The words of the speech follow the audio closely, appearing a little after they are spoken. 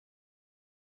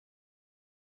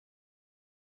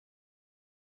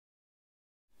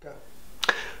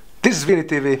This is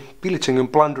ViiniTV, pillaging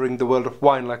and plundering the world of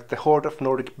wine like the horde of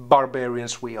Nordic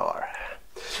barbarians we are.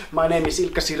 My name is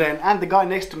Ilkka Sirén, and the guy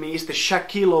next to me is the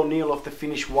Shaquille O'Neal of the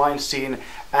Finnish wine scene.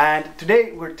 And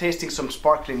today we're tasting some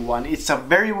sparkling wine. It's a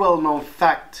very well-known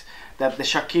fact that the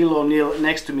Shaquille O'Neal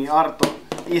next to me, Arto,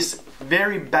 is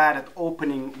very bad at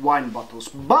opening wine bottles.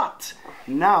 But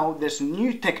now there's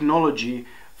new technology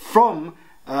from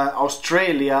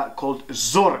Australia called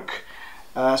ZORK.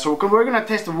 So we're gonna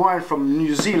taste the wine from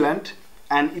New Zealand,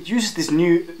 and it uses this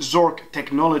new ZORK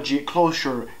technology,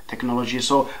 closure technology.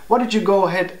 So why don't you go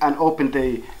ahead and open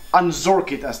the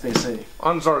unzork it, as they say.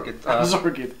 Unzork it.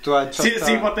 Unzork it. Do I just,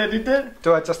 see what they did there?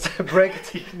 Do I just break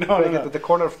it? No. It to the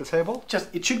corner of the table?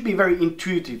 It should be very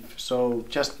intuitive. So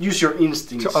just use your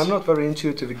instincts. So I'm not very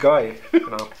intuitive guy, you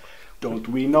know. Don't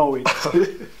we know it?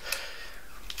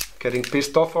 Getting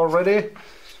pissed off already.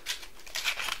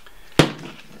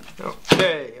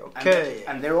 Okay.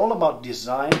 And they're all about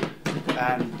design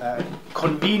and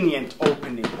convenient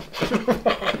opening.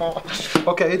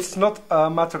 Okay, it's not a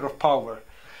matter of power.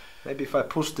 Maybe if I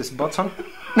push this button.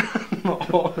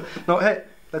 No, hey,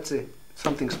 let's see.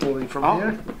 Something's moving from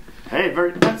here. Hey,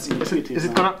 that's intuitive. Is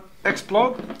it gonna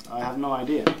explode? I have no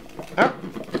idea. Yeah.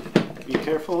 Be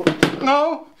careful.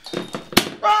 No!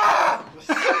 Ah!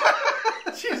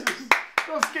 Jesus!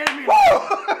 Don't scare me.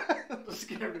 Don't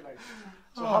scare me like that.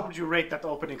 So how would you rate that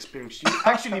open experience? You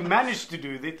actually managed to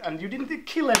do it, and you didn't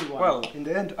kill anyone. Well, in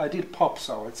the end, I did pop,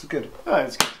 so it's good. Oh,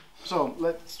 it's good. So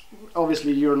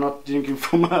obviously, you're not drinking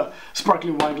from a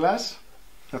sparkling wine glass.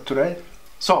 Not today.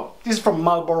 So this is from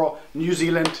Marlborough, New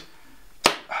Zealand.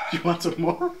 You want some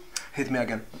more? Hit me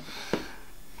again.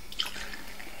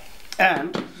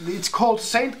 And it's called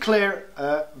St. Clair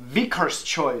Vicar's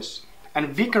Choice. And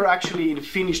Vicar actually in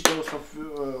Finnish, those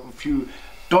of you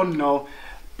don't know.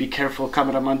 Be careful,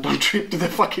 cameraman, don't trip to the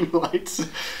fucking lights.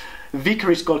 Vicar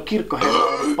is called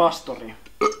kirkkoherra or pastori.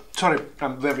 Sorry,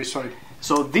 I'm very sorry.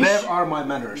 So there are my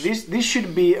manners. This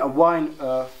should be a wine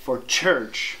for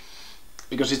church,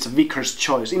 because it's a vicar's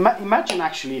choice. Imagine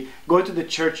actually going to the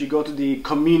church, you go to the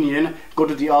communion, go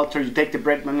to the altar, you take the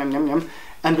bread, yum, yum, yum,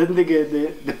 and then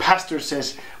the pastor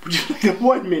says, "Would you like the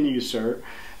wine menu, sir?"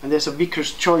 And there's a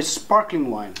vicar's choice sparkling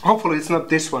wine. Hopefully it's not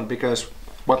this one, because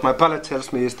what my palate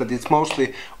tells me is that it's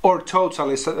mostly or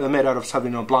totally made out of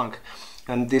Sauvignon Blanc,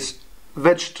 and this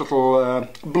vegetable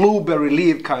blueberry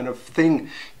leaf kind of thing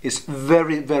is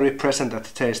very, very present at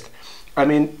the taste. I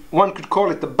mean, one could call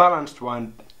it a balanced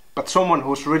wine, but someone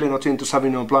who's really not into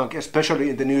Sauvignon Blanc, especially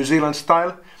in the New Zealand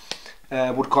style,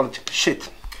 would call it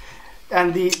shit.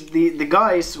 And the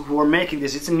guys who are making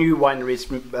this, it's a new winery, it's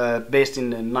based in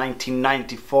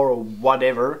 1994 or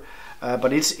whatever.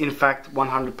 But it's in fact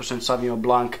 100% Sauvignon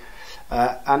Blanc,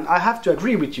 and I have to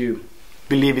agree with you,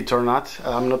 believe it or not.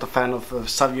 I'm not a fan of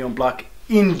Sauvignon Blanc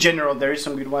in general. There is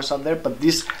some good wines out there, but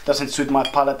this doesn't suit my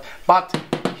palate. But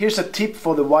here's a tip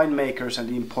for the winemakers and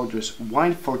the importers: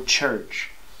 wine for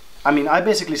church. I mean, I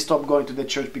basically stopped going to the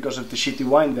church because of the shitty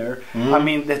wine there. I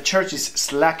mean, the church is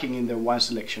slacking in their wine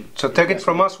selection. So take it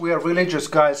from us, we are religious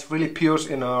guys, really pious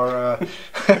in our,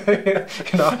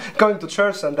 going to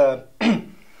church and.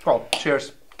 Well,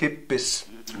 cheers. Keep peace.